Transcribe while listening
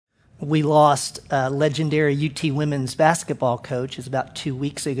We lost legendary UT women's basketball coach. It was about 2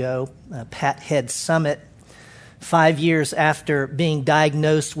 weeks ago, Pat Head Summit. 5 years after being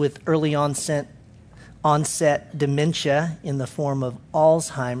diagnosed with early onset dementia in the form of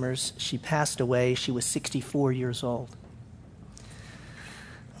Alzheimer's, she passed away. She was 64 years old.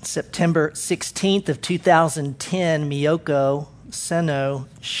 September 16th of 2010, Miyoko Seno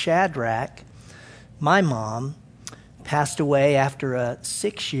Shadrach, my mom, passed away after a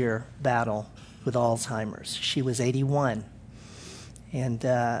 6-year battle with Alzheimer's. She was 81.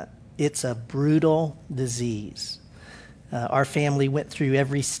 And it's a brutal disease. Our family went through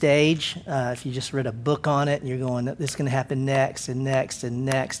every stage. If you just read a book on it and you're going, this is going to happen next and next and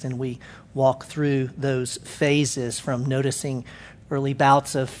next, and we walk through those phases from noticing early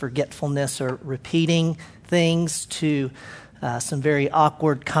bouts of forgetfulness or repeating things to some very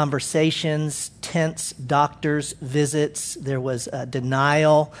awkward conversations, tense doctor's visits. There was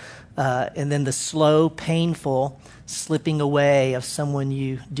denial, and then the slow, painful slipping away of someone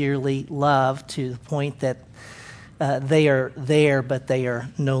you dearly love to the point that they are there, but they are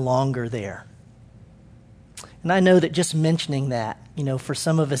no longer there. And I know that just mentioning that, for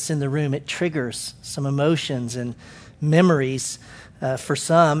some of us in the room, it triggers some emotions and memories for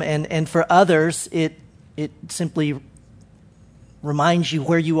some, and for others, it simply reminds you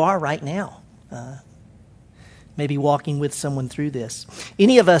where you are right now. Maybe walking with someone through this.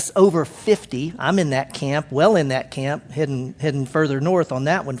 Any of us over 50, I'm in that camp, well in that camp, heading further north on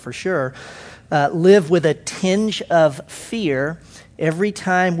that one for sure, live with a tinge of fear every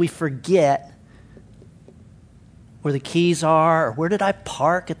time we forget where the keys are, or where did I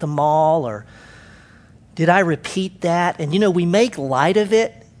park at the mall, or did I repeat that? And we make light of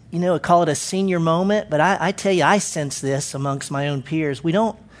it, call it a senior moment, but I tell you, I sense this amongst my own peers.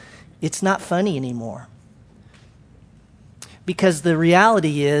 It's not funny anymore. Because the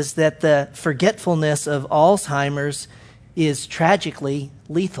reality is that the forgetfulness of Alzheimer's is tragically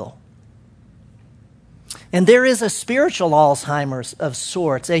lethal. And there is a spiritual Alzheimer's of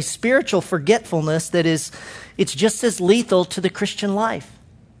sorts, a spiritual forgetfulness it's just as lethal to the Christian life.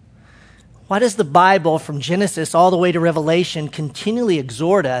 Why does the Bible, from Genesis all the way to Revelation, continually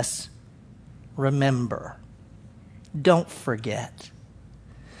exhort us, remember, don't forget?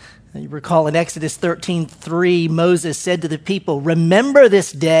 You recall in Exodus 13:3, Moses said to the people, remember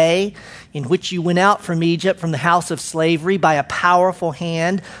this day in which you went out from Egypt, from the house of slavery, by a powerful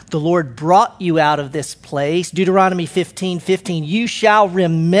hand. The Lord brought you out of this place. Deuteronomy 15:15, you shall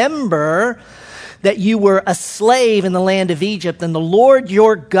remember that you were a slave in the land of Egypt, and the Lord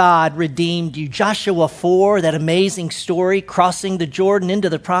your God redeemed you. Joshua 4, that amazing story, crossing the Jordan into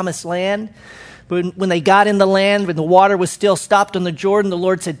the promised land. But when they got in the land, when the water was still stopped on the Jordan, the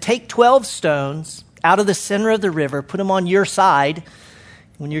Lord said, take 12 stones out of the center of the river, put them on your side.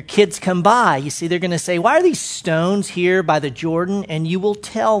 When your kids come by, you see, they're going to say, why are these stones here by the Jordan? And you will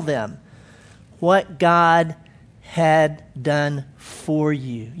tell them what God had done for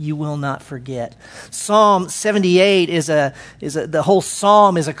you. You will not forget. Psalm 78 the whole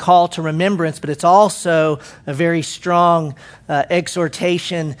psalm is a call to remembrance, but it's also a very strong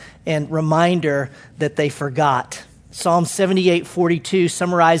exhortation and reminder that they forgot. Psalm 78:42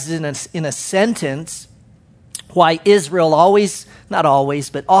 summarizes in a sentence why Israel not always,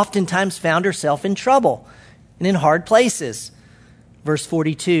 but oftentimes found herself in trouble and in hard places. Verse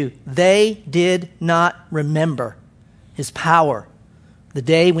 42, they did not remember his power, the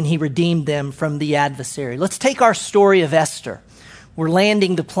day when he redeemed them from the adversary. Let's take our story of Esther. We're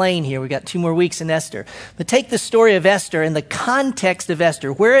landing the plane here. We've got 2 more weeks in Esther. But take the story of Esther and the context of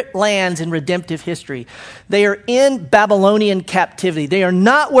Esther, where it lands in redemptive history. They are in Babylonian captivity. They are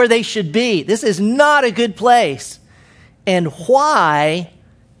not where they should be. This is not a good place. And why,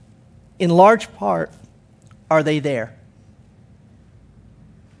 in large part, are they there?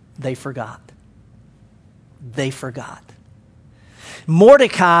 They forgot. They forgot.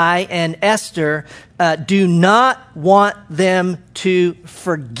 Mordecai and Esther do not want them to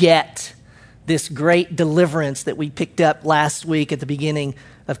forget this great deliverance that we picked up last week at the beginning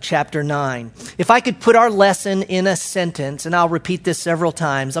of chapter 9. If I could put our lesson in a sentence, and I'll repeat this several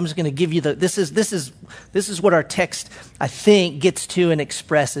times, I'm just going to give you this is what our text, I think, gets to and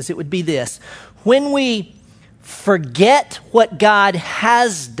expresses. It would be this: when we forget what God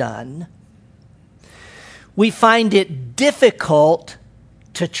has done, we find it difficult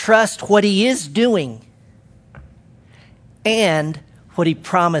to trust what he is doing and what he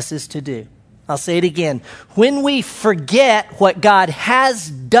promises to do. I'll say it again. When we forget what God has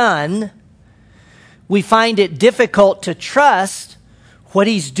done, we find it difficult to trust what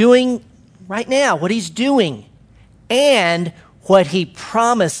he's doing right now, what he's doing, and what he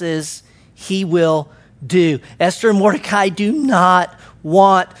promises he will do. Esther and Mordecai do not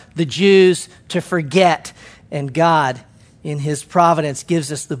want the Jews to forget, and God, in his providence,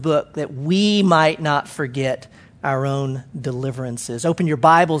 gives us the book that we might not forget our own deliverances. Open your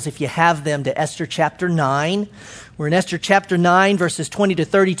Bibles, if you have them, to Esther chapter 9. We're in Esther chapter 9, verses 20 to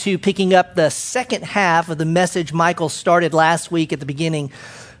 32, picking up the second half of the message Michael started last week at the beginning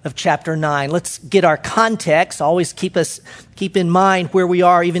of chapter 9. Let's get our context. Always keep in mind where we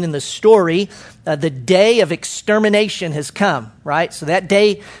are even in the story. The day of extermination has come, right? So that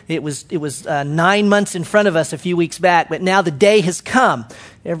day, it was 9 months in front of us a few weeks back, but now the day has come.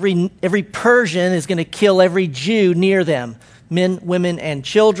 Every Persian is going to kill every Jew near them, men, women, and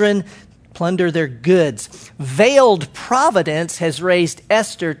children, plunder their goods. Veiled providence has raised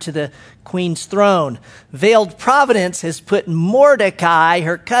Esther to the queen's throne. Veiled providence has put Mordecai,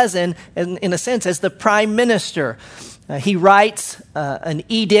 her cousin, in a sense, as the prime minister. He writes an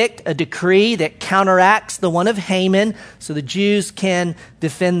edict, a decree that counteracts the one of Haman so the Jews can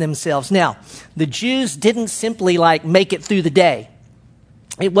defend themselves. Now, the Jews didn't simply make it through the day.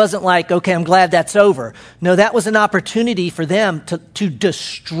 It wasn't like, okay, I'm glad that's over. No, that was an opportunity for them to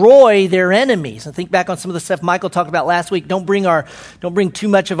destroy their enemies. And think back on some of the stuff Michael talked about last week. Don't bring too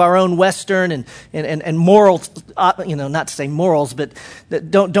much of our own Western and morals, not to say morals, but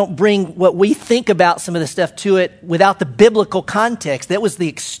don't bring what we think about some of the stuff to it without the biblical context. That was the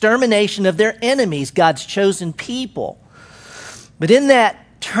extermination of their enemies, God's chosen people. But in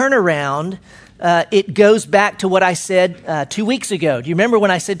that turnaround, it goes back to what I said 2 weeks ago. Do you remember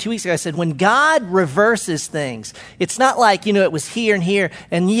when I said 2 weeks ago? I said, when God reverses things, it's not like, it was here and here,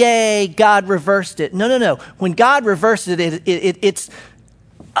 and yay, God reversed it. No. When God reverses it, it's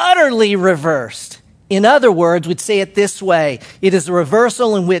utterly reversed. In other words, we'd say it this way. It is a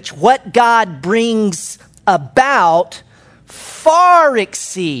reversal in which what God brings about far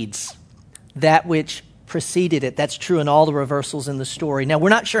exceeds that which preceded it. That's true in all the reversals in the story. Now, we're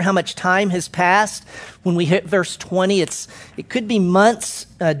not sure how much time has passed. When we hit verse 20, it could be months,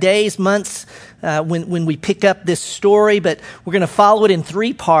 days, months, when we pick up this story, but we're going to follow it in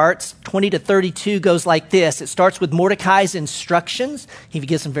 3 parts. 20 to 32 goes like this. It starts with Mordecai's instructions. He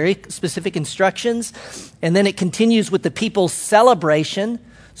gives some very specific instructions, and then it continues with the people's celebration.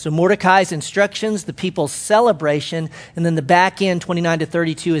 So Mordecai's instructions, the people's celebration, and then the back end, 29 to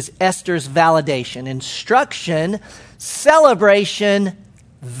 32, is Esther's validation. Instruction, celebration,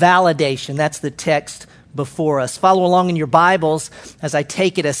 validation. That's the text before us. Follow along in your Bibles as I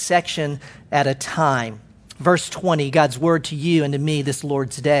take it a section at a time. Verse 20, God's word to you and to me this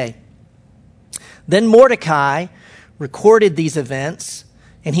Lord's day. Then Mordecai recorded these events,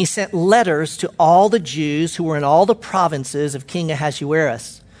 and he sent letters to all the Jews who were in all the provinces of King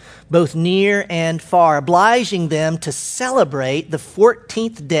Ahasuerus, both near and far, obliging them to celebrate the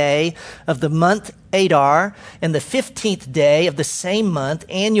 14th day of the month Adar and the 15th day of the same month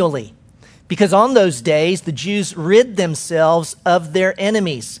annually, because on those days the Jews rid themselves of their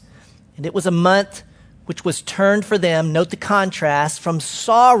enemies. And it was a month which was turned for them, note the contrast, from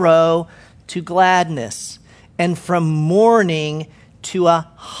sorrow to gladness, and from mourning to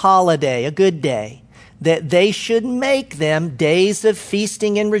a holiday, a good day, that they should make them days of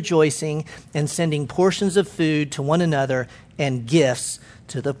feasting and rejoicing and sending portions of food to one another and gifts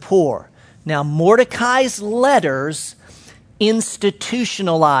to the poor. Now, Mordecai's letters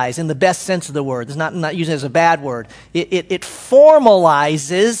institutionalize, in the best sense of the word. It's not used as a bad word. It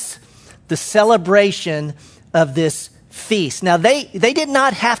formalizes the celebration of this feast. Now, they did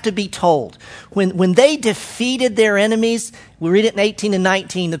not have to be told. When they defeated their enemies, we read it in 18 and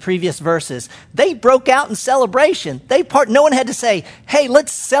 19, the previous verses, they broke out in celebration. No one had to say, hey,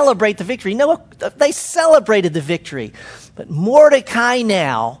 let's celebrate the victory. No, they celebrated the victory. But Mordecai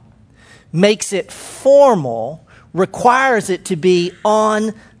now makes it formal, requires it to be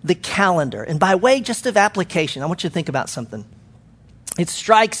on the calendar. And by way just of application, I want you to think about something. It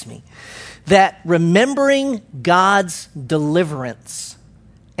strikes me that remembering God's deliverance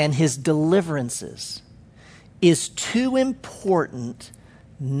and his deliverances is too important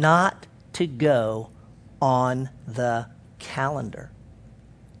not to go on the calendar.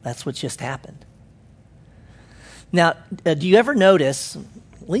 That's what just happened. Now, do you ever notice,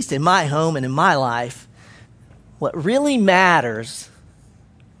 at least in my home and in my life, what really matters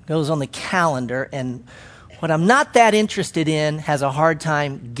goes on the calendar, and what I'm not that interested in has a hard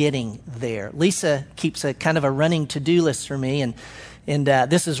time getting there. Lisa keeps a kind of a running to-do list for me, and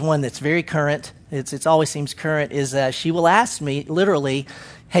this is one that's very current. It always seems current, is she will ask me literally,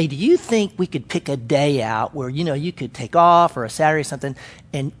 hey, do you think we could pick a day out where, you could take off, or a Saturday or something,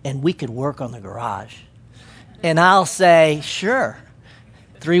 and we could work on the garage? And I'll say, sure.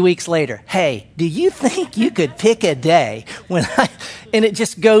 3 weeks later, hey, do you think you could pick a day and it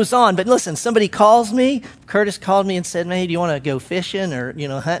just goes on. But listen, somebody calls me, Curtis called me and said, hey, do you want to go fishing or,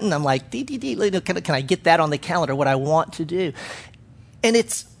 hunting? I'm like, can I get that on the calendar, what I want to do? And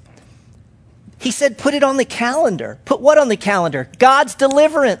he said, put it on the calendar. Put what on the calendar? God's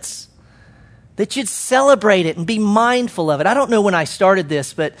deliverance. That you'd celebrate it and be mindful of it. I don't know when I started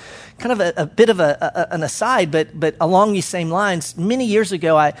this, but kind of a bit of an aside, but along these same lines, many years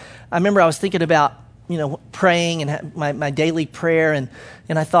ago, I remember I was thinking about, praying and my daily prayer, and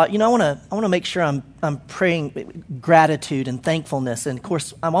I thought, I want to make sure I'm praying gratitude and thankfulness, and of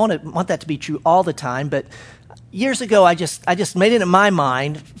course, I want that to be true all the time, but years ago, I just made it in my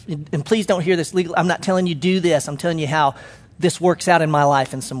mind, and please don't hear this legal. I'm not telling you do this. I'm telling you how this works out in my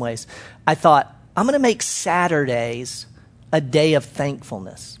life in some ways. I thought, I'm going to make Saturdays a day of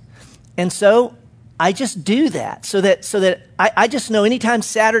thankfulness. And so I just do that so that I just know anytime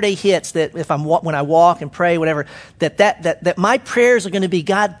Saturday hits that when I walk and pray, whatever, that my prayers are going to be,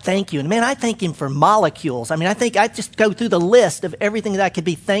 God, thank you. And man, I thank him for molecules. I mean, I just go through the list of everything that I could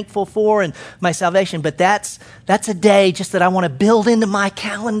be thankful for and my salvation. But that's a day just that I want to build into my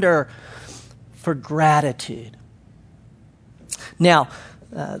calendar for gratitude. Now,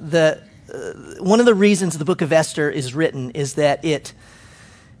 one of the reasons the book of Esther is written is that it's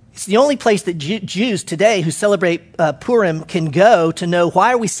the only place that Jews today who celebrate Purim can go to know,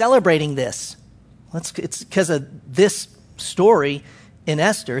 why are we celebrating this? Well, it's because of this story in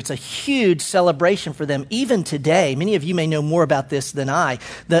Esther. It's a huge celebration for them even today. Many of you may know more about this than I.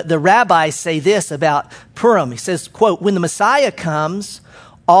 The rabbis say this about Purim. He says, quote, when the Messiah comes,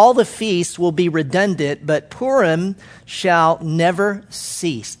 all the feasts will be redundant, but Purim shall never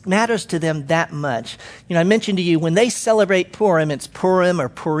cease. It matters to them that much. I mentioned to you, when they celebrate Purim, it's Purim or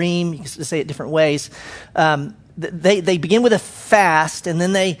Purim, you can say it different ways. They begin with a fast, and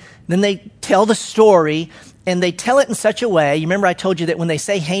then they tell the story, and they tell it in such a way. You remember I told you that when they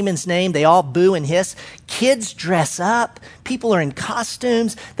say Haman's name, they all boo and hiss. Kids dress up. People are in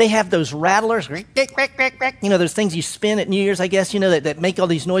costumes. They have those rattlers, those things you spin at New Year's, I guess, that make all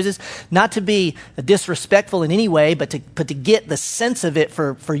these noises. Not to be disrespectful in any way, but to get the sense of it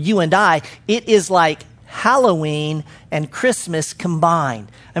for you and I, it is like Halloween and Christmas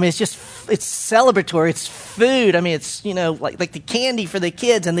combined. I mean, it's celebratory. It's food. I mean, it's, like the candy for the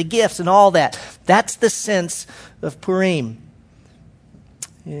kids and the gifts and all that. That's the sense of Purim.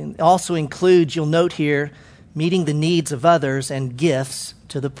 And it also includes, you'll note here, meeting the needs of others and gifts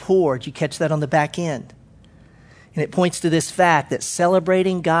to the poor. Did you catch that on the back end? And it points to this fact that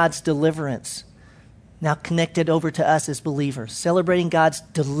celebrating God's deliverance, now connected over to us as believers, celebrating God's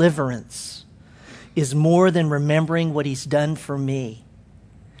deliverance is more than remembering what he's done for me.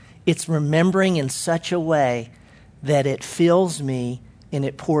 It's remembering in such a way that it fills me and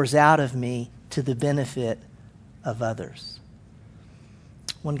it pours out of me to the benefit of others.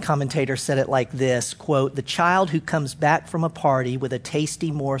 One commentator said it like this, quote, the child who comes back from a party with a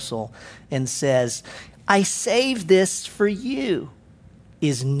tasty morsel and says, I saved this for you,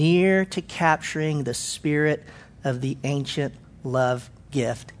 is near to capturing the spirit of the ancient love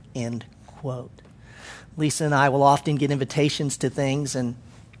gift, end quote. Lisa and I will often get invitations to things, and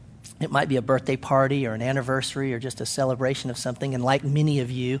it might be a birthday party or an anniversary or just a celebration of something. And like many of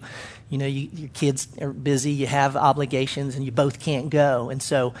you, your kids are busy, you have obligations, and you both can't go. And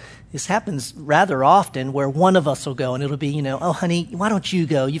so this happens rather often where one of us will go, and it'll be, oh, honey, why don't you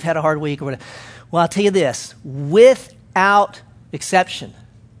go? You've had a hard week or whatever. Well, I'll tell you this, without exception,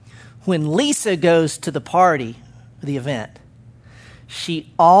 when Lisa goes to the party, the event,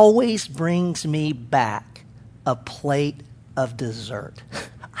 she always brings me back a plate of dessert.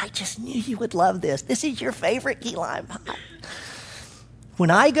 I just knew you would love this. This is your favorite key lime pie.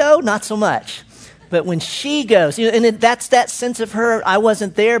 When I go, not so much. But when she goes, and that's that sense of her, I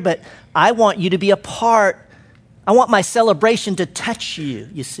wasn't there, but I want you to be a part. I want my celebration to touch you,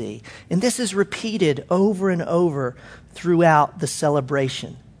 you see. And this is repeated over and over throughout the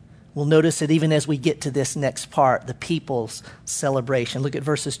celebration. We'll notice it even as we get to this next part, the people's celebration. Look at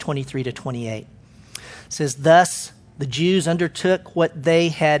verses 23 to 28. It says, thus the Jews undertook what they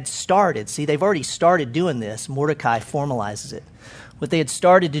had started. See, they've already started doing this. Mordecai formalizes it. What they had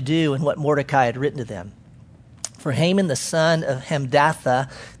started to do and what Mordecai had written to them. For Haman, the son of Hamdatha,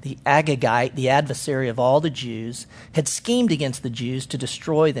 the Agagite, the adversary of all the Jews, had schemed against the Jews to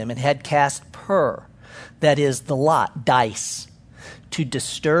destroy them and had cast pur, that is the lot, dice, to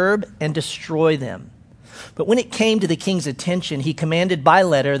disturb and destroy them. But when it came to the king's attention, he commanded by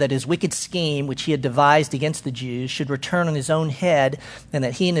letter that his wicked scheme, which he had devised against the Jews, should return on his own head, and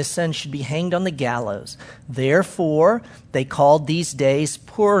that he and his sons should be hanged on the gallows. Therefore, they called these days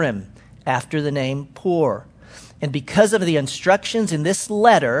Purim, after the name Pur. And because of the instructions in this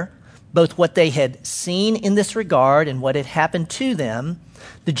letter, both what they had seen in this regard and what had happened to them,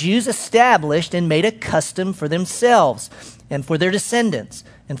 the Jews established and made a custom for themselves and for their descendants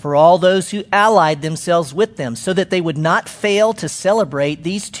and for all those who allied themselves with them, so that they would not fail to celebrate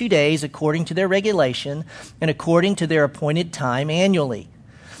these 2 days according to their regulation and according to their appointed time annually.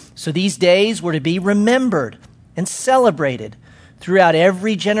 So these days were to be remembered and celebrated throughout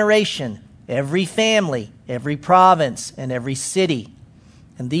every generation, every family, every province, and every city.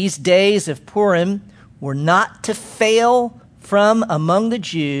 And these days of Purim were not to fail from among the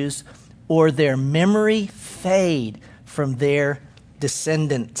Jews, or their memory fade from their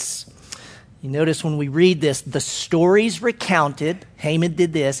descendants. You notice when we read this, the stories recounted. Haman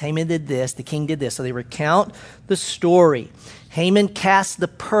did this, the king did this. So they recount the story. Haman cast the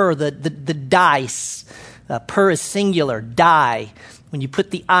pur, the dice. Pur is singular, die. When you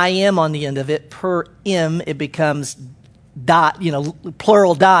put the im on the end of it, Purim, it becomes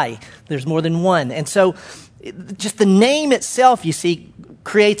plural die. There's more than one. And so just the name itself, you see,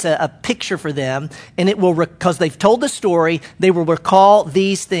 creates a picture for them, and it will, because they've told the story, they will recall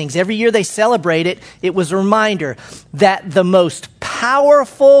these things. Every year they celebrate it, it was a reminder that the most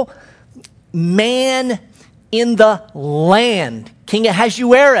powerful man in the land, King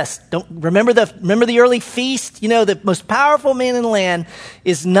Ahasuerus, remember the early feast? You know, the most powerful man in the land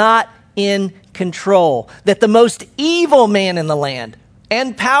is not in control. That the most evil man in the land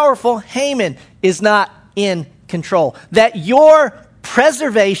and powerful, Haman, is not in control. That your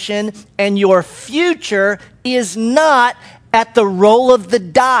preservation and your future is not at the roll of the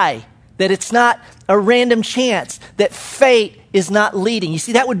die. That it's not a random chance. That fate is not leading. You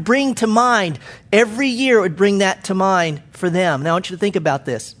see, that would bring to mind, every year it would bring that to mind for them. Now I want you to think about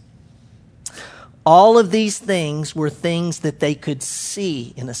this. All of these things were things that they could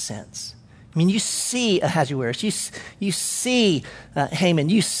see, in a sense. I mean, you see Ahasuerus, you see Haman,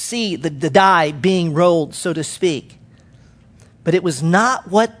 you see the die being rolled, so to speak. But it was not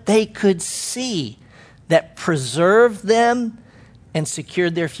what they could see that preserved them and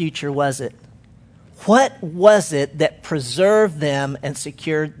secured their future, was it? What was it that preserved them and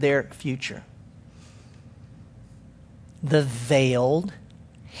secured their future? The veiled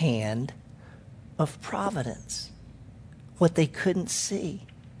hand of providence. What they couldn't see.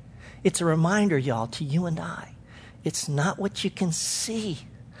 It's a reminder, y'all, to you and I. It's not what you can see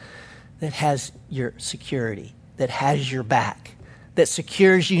that has your security, that has your back, that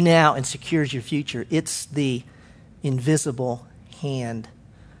secures you now and secures your future. It's the invisible hand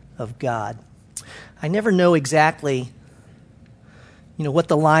of God. I never know exactly, what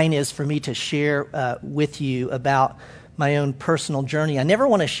the line is for me to share with you about my own personal journey. I never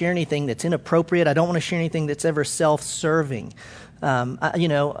want to share anything that's inappropriate. I don't want to share anything that's ever self-serving.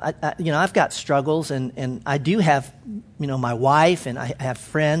 I've got struggles, and I do have, my wife, and I have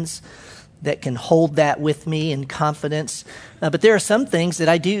friends that can hold that with me in confidence. But there are some things that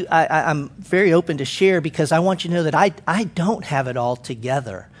I'm very open to share, because I want you to know that I don't have it all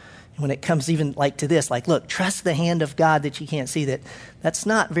together. When it comes even like to this, like, look, trust the hand of God that you can't see. That's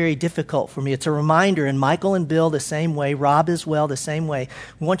not very difficult for me. It's a reminder, and Michael and Bill the same way, Rob as well the same way.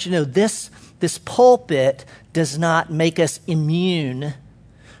 We want you to know this pulpit does not make us immune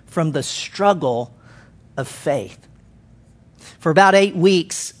from the struggle of faith. For about 8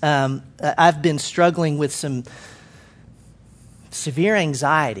 weeks, I've been struggling with some severe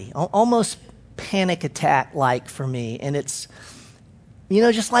anxiety, almost panic attack-like for me, and it's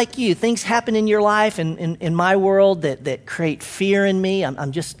just like you, things happen in your life and in my world that create fear in me.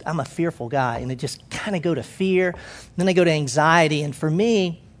 I'm a fearful guy, and it just kind of go to fear. Then I go to anxiety, and for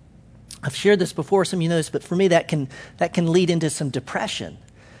me, I've shared this before, some of you know this, but for me that can lead into some depression,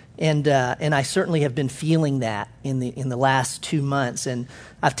 and I certainly have been feeling that in the last 2 months, and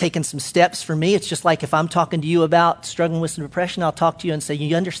I've taken some steps. For me, it's just like if I'm talking to you about struggling with some depression, I'll talk to you and say,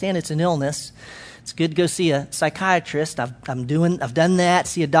 you understand it's an illness. It's good to go see a psychiatrist. I've done that.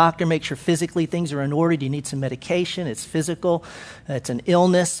 See a doctor, make sure physically things are in order. Do you need some medication? It's physical. It's an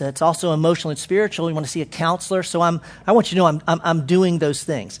illness. It's also emotional and spiritual. You want to see a counselor. So I want you to know I'm doing those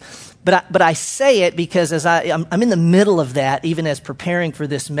things. But I say it because as I'm in the middle of that, even as preparing for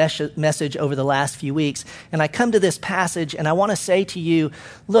this message over the last few weeks, and I come to this passage, and I want to say to you,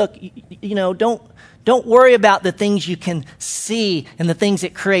 look, Don't worry about the things you can see and the things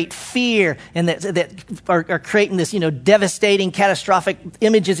that create fear and that are creating this, devastating, catastrophic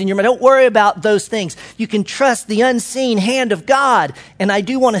images in your mind. Don't worry about those things. You can trust the unseen hand of God. And I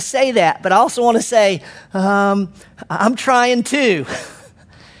do want to say that, but I also want to say, I'm trying too.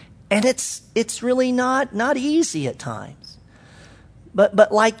 And it's really not easy at times.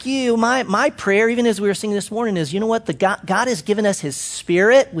 But like you, my prayer, even as we were singing this morning, is, you know what? God has given us His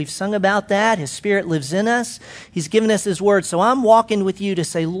Spirit. We've sung about that. His Spirit lives in us. He's given us His Word. So I'm walking with you to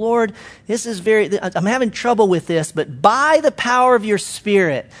say, Lord, I'm having trouble with this, but by the power of your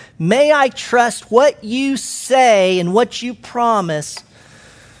Spirit, may I trust what you say and what you promise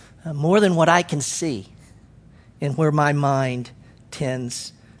more than what I can see and where my mind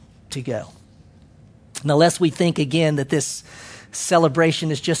tends to go. Now, lest we think again that this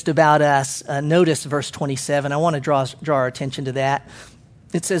celebration is just about us, notice verse 27. I want to draw our attention to that.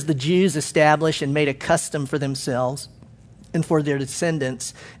 It says, the Jews established and made a custom for themselves and for their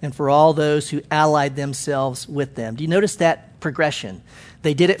descendants and for all those who allied themselves with them. Do you notice that progression?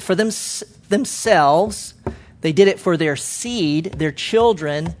 They did it for themselves. They did it for their seed, their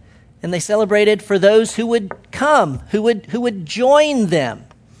children, and they celebrated for those who would come, who would join them.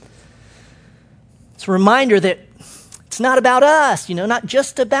 It's a reminder that it's not about us, not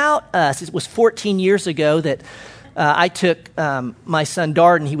just about us. It was 14 years ago that I took my son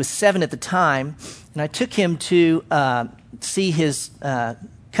Darden. He was 7 at the time, and I took him to see his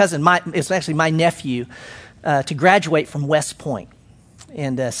cousin. It's actually my nephew to graduate from West Point.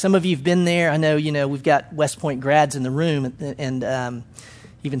 And some of you have been there. I know we've got West Point grads in the room and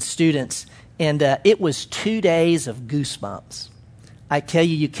even students. And it was 2 days of goosebumps. I tell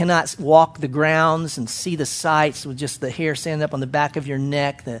you, you cannot walk the grounds and see the sights with just the hair standing up on the back of your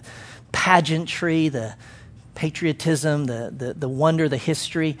neck, the pageantry, the patriotism, the wonder, the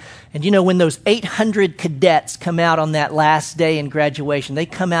history. And when those 800 cadets come out on that last day in graduation, they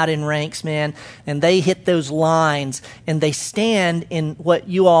come out in ranks, man, and they hit those lines, and they stand in what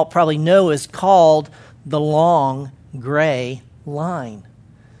you all probably know is called the long gray line.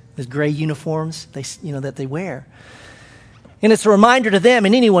 Those gray uniforms that they wear. And it's a reminder to them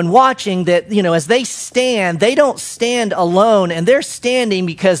and anyone watching that, as they stand, they don't stand alone. And they're standing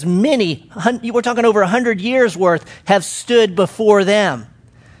because many, we're talking over 100 years worth, have stood before them.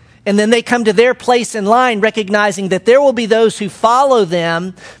 And then they come to their place in line, recognizing that there will be those who follow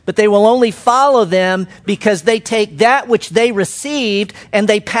them, but they will only follow them because they take that which they received and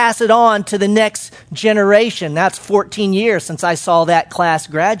they pass it on to the next generation. That's 14 years since I saw that class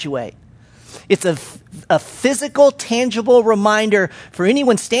graduate. It's a physical, tangible reminder for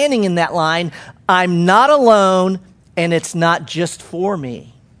anyone standing in that line, I'm not alone, and it's not just for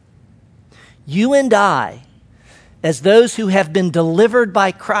me. You and I, as those who have been delivered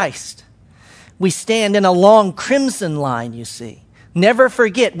by Christ, we stand in a long crimson line, you see. Never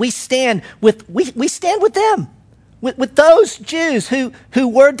forget, we stand with them. With those Jews who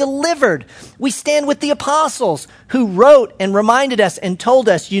were delivered. We stand with the apostles who wrote and reminded us and told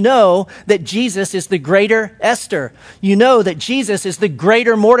us, that Jesus is the greater Esther. That Jesus is the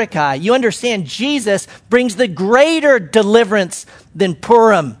greater Mordecai. You understand, Jesus brings the greater deliverance than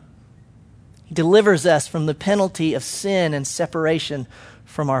Purim. He delivers us from the penalty of sin and separation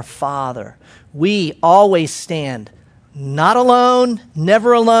from our Father. We always stand not alone,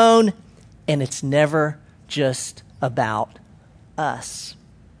 never alone, and it's never just about us.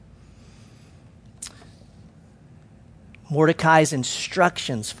 Mordecai's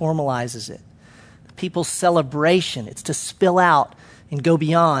instructions formalizes it. The people's celebration, it's to spill out and go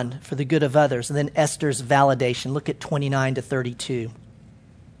beyond for the good of others. And then Esther's validation. Look at 29 to 32.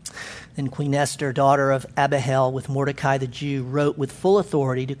 Then Queen Esther, daughter of Abihail, with Mordecai the Jew, wrote with full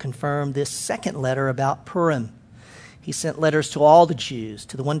authority to confirm this second letter about Purim. He sent letters to all the Jews,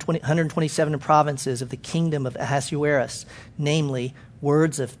 to the 127 provinces of the kingdom of Ahasuerus, namely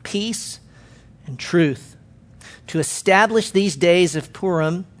words of peace and truth, to establish these days of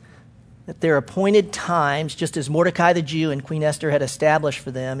Purim at their appointed times, just as Mordecai the Jew and Queen Esther had established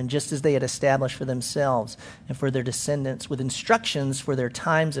for them, and just as they had established for themselves and for their descendants, with instructions for their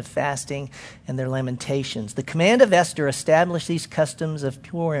times of fasting and their lamentations. The command of Esther established these customs of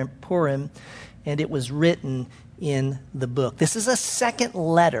Purim, and it was written in the book. This is a second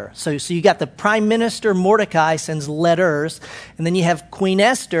letter. So you got the prime minister Mordecai sends letters, and then you have Queen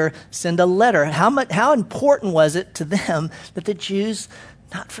Esther send a letter. How important was it to them that the Jews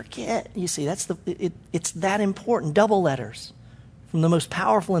not forget? You see, it's that important. Double letters from the most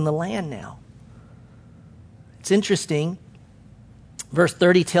powerful in the land now. It's interesting Verse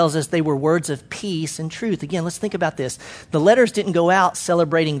 30 tells us they were words of peace and truth. Again, let's think about this. The letters didn't go out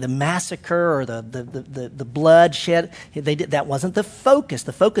celebrating the massacre or the bloodshed. That wasn't the focus.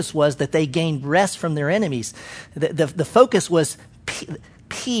 The focus was that they gained rest from their enemies. The focus was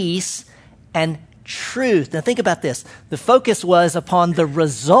peace and truth. Now think about this. The focus was upon the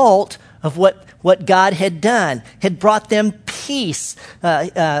result of what God had done, had brought them peace.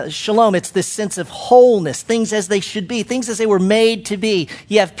 Shalom, it's this sense of wholeness, things as they should be, things as they were made to be.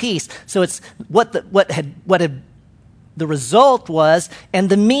 You have peace. So it's what the result was and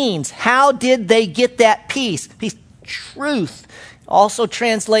the means. How did they get that peace? Peace, truth. Also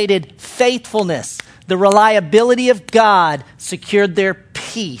translated faithfulness. The reliability of God secured their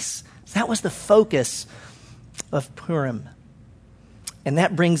peace. That was the focus of Purim. And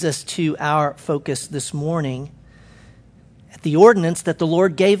that brings us to our focus this morning at the ordinance that the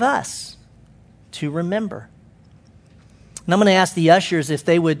Lord gave us to remember. And I'm going to ask the ushers if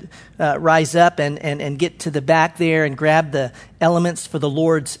they would rise up and get to the back there and grab the elements for the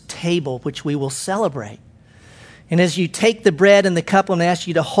Lord's table, which we will celebrate. And as you take the bread and the cup, I'm going to ask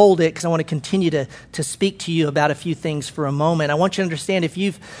you to hold it because I want to continue to speak to you about a few things for a moment. I want you to understand if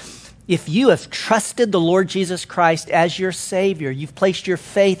you have trusted the Lord Jesus Christ as your Savior, you've placed your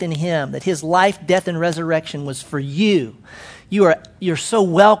faith in Him, that His life, death, and resurrection was for you. You're so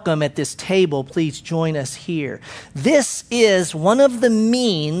welcome at this table. Please join us here. This is one of the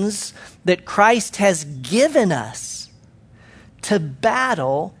means that Christ has given us to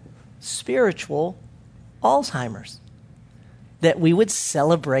battle spiritual Alzheimer's, that we would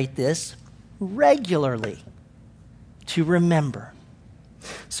celebrate this regularly to remember.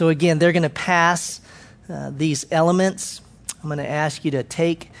 So again, they're going to pass these elements. I'm going to ask you to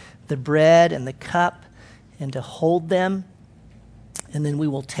take the bread and the cup and to hold them, and then we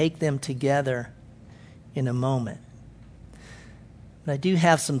will take them together in a moment. But I do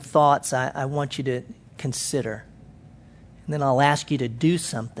have some thoughts I want you to consider, and then I'll ask you to do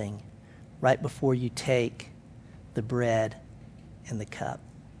something right before you take the bread and the cup.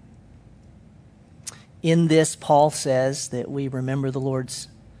 In this, Paul says that we remember the Lord's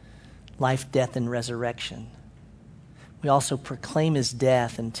life, death, and resurrection. We also proclaim His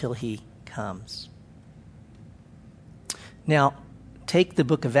death until He comes. Now, take the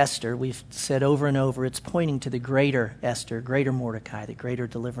book of Esther. We've said over and over, it's pointing to the greater Esther, greater Mordecai, the greater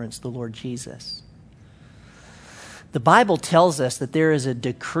deliverance, the Lord Jesus. The Bible tells us that there is a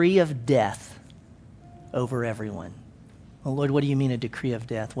decree of death over everyone. Well, Lord, what do you mean a decree of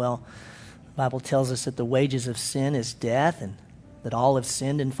death? Well, the Bible tells us that the wages of sin is death and that all have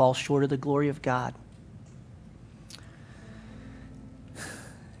sinned and fall short of the glory of God.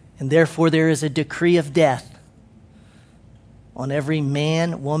 And therefore there is a decree of death on every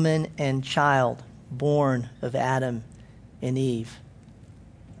man, woman, and child born of Adam and Eve.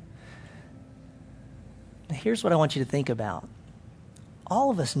 Now here's what I want you to think about.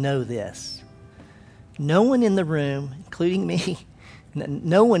 All of us know this. No one in the room, including me,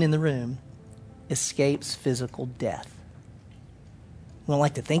 no one in the room escapes physical death. We don't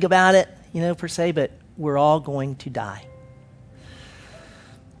like to think about it, per se, but we're all going to die.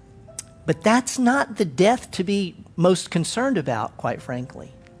 But that's not the death to be most concerned about, quite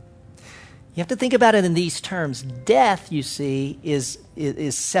frankly. You have to think about it in these terms. Death, you see, is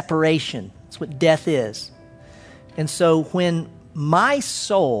separation. That's what death is. And so when my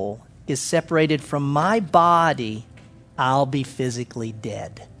soul is separated from my body, I'll be physically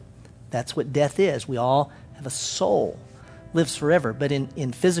dead. That's what death is. We all have a soul, lives forever. But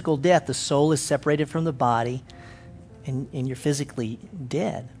in physical death, the soul is separated from the body, and you're physically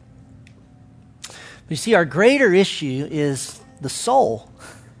dead. But you see, our greater issue is the soul,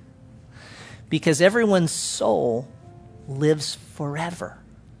 because everyone's soul lives forever.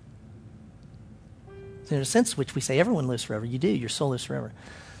 So in a sense which we say everyone lives forever. You do. Your soul lives forever.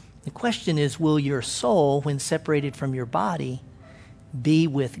 The question is, will your soul, when separated from your body, be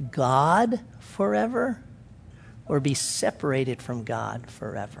with God forever or be separated from God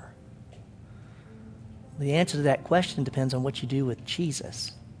forever? The answer to that question depends on what you do with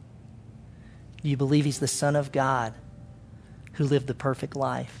Jesus. Do you believe He's the Son of God who lived the perfect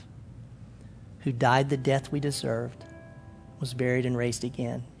life, who died the death we deserved, was buried and raised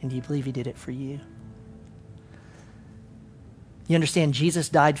again? And do you believe He did it for you? You understand Jesus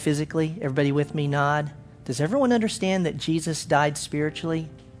died physically? Everybody with me, nod. Does everyone understand that Jesus died spiritually?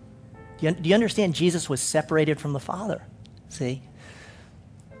 Do you understand Jesus was separated from the Father? See?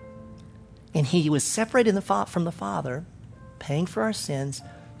 And He was separated from the Father, paying for our sins,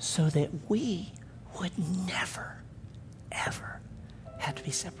 so that we would never, ever have to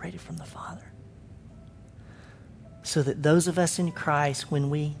be separated from the Father. so that those of us in Christ, when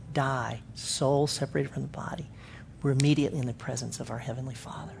we die, soul separated from the body, we're immediately in the presence of our Heavenly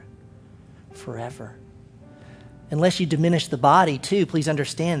Father forever. Unless you diminish the body too, please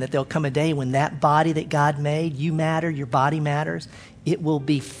understand that there'll come a day when that body that God made, you matter, your body matters, it will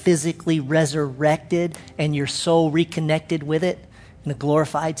be physically resurrected and your soul reconnected with it in a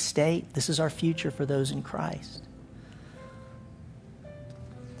glorified state. This is our future for those in Christ.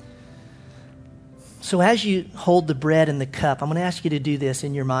 So as you hold the bread and the cup, I'm going to ask you to do this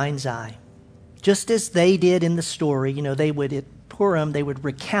in your mind's eye. Just as they did in the story, they would, at Purim, they would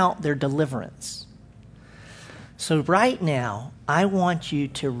recount their deliverance. So right now, I want you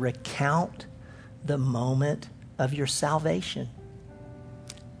to recount the moment of your salvation.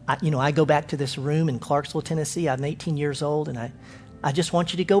 I go back to this room in Clarksville, Tennessee. I'm 18 years old, and I just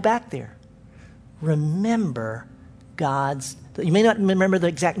want you to go back there. Remember you may not remember the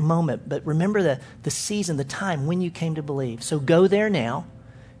exact moment, but remember the season, the time when you came to believe. So go there now,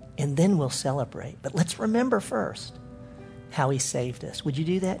 and then we'll celebrate. But let's remember first how he saved us. Would you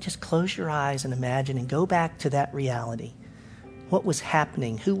do that? Just close your eyes and imagine and go back to that reality. What was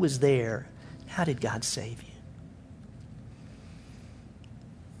happening? Who was there? How did God save you?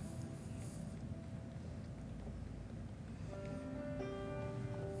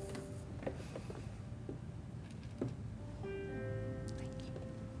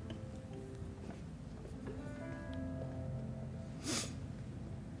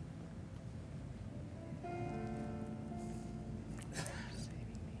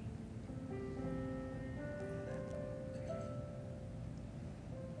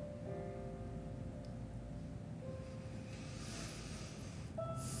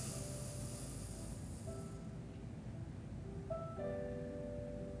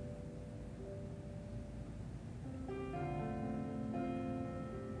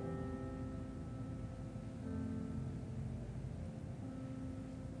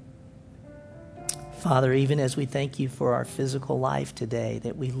 Father, even as we thank you for our physical life today,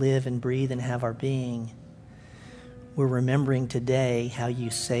 that we live and breathe and have our being, we're remembering today how you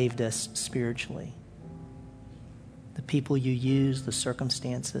saved us spiritually. The people you used, the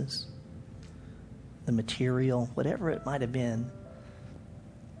circumstances, the material, whatever it might have been.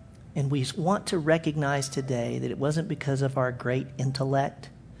 And we want to recognize today that it wasn't because of our great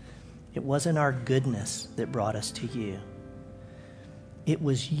intellect. It wasn't our goodness that brought us to you. It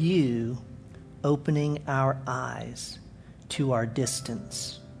was you opening our eyes to our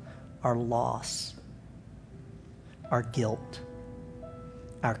distance, our loss, our guilt,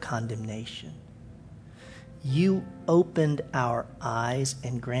 our condemnation. You opened our eyes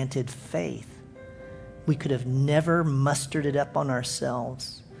and granted faith. We could have never mustered it up on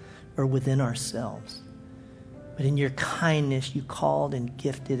ourselves or within ourselves. But in your kindness, you called and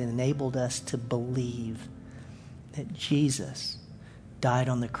gifted and enabled us to believe that Jesus died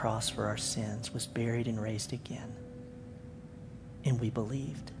on the cross for our sins, was buried and raised again. And we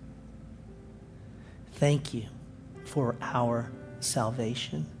believed. Thank you for our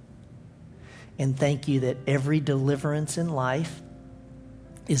salvation. And thank you that every deliverance in life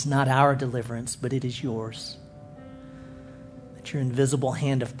is not our deliverance, but it is yours. That your invisible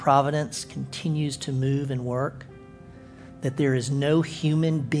hand of providence continues to move and work. That there is no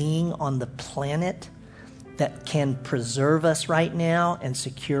human being on the planet that can preserve us right now and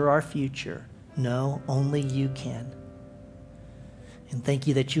secure our future. No, only you can. And thank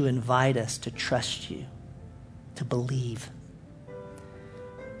you that you invite us to trust you, to believe,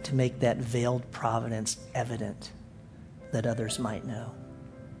 to make that veiled providence evident that others might know.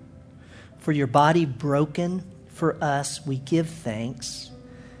 For your body broken for us, we give thanks.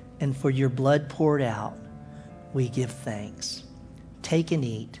 And for your blood poured out, we give thanks. Take and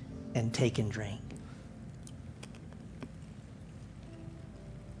eat and take and drink.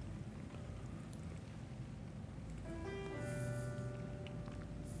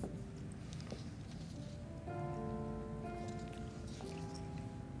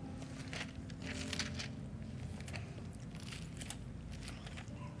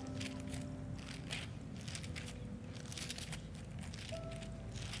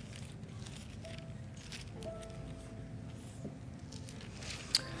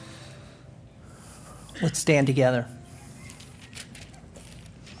 Let's stand together.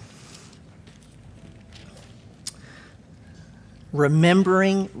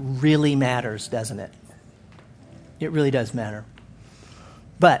 Remembering really matters, doesn't it? It really does matter.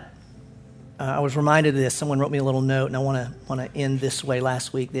 But I was reminded of this. Someone wrote me a little note, and I want to end this way.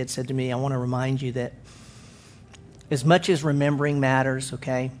 Last week, they had said to me, I want to remind you that as much as remembering matters,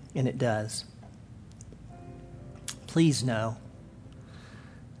 okay, and it does, please know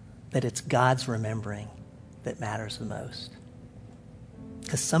that it's God's remembering that matters the most.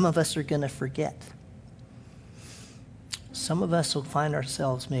 Because some of us are going to forget. Some of us will find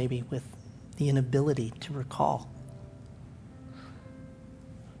ourselves maybe with the inability to recall.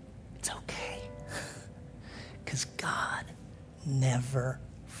 It's okay. Because God never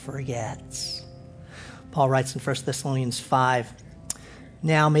forgets. Paul writes in 1 Thessalonians 5,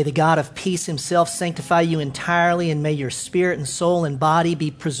 "Now may the God of peace himself sanctify you entirely, and may your spirit and soul and body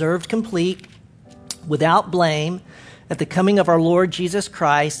be preserved complete, without blame, at the coming of our Lord Jesus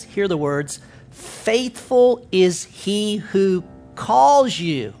Christ." Hear the words, "Faithful is he who calls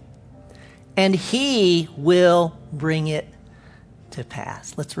you, and he will bring it to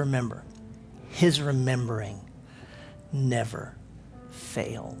pass." Let's remember, his remembering never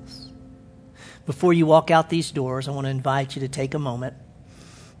fails. Before you walk out these doors, I want to invite you to take a moment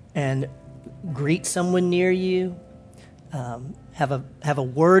and greet someone near you, have a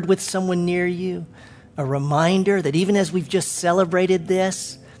word with someone near you, a reminder that even as we've just celebrated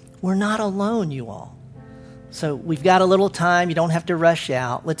this, we're not alone, you all. So we've got a little time. You don't have to rush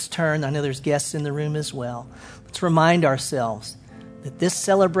out. Let's turn. I know there's guests in the room as well. Let's remind ourselves that this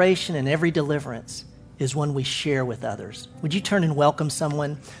celebration and every deliverance is one we share with others. Would you turn and welcome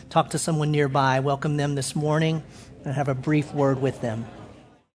someone, talk to someone nearby, welcome them this morning, and have a brief word with them?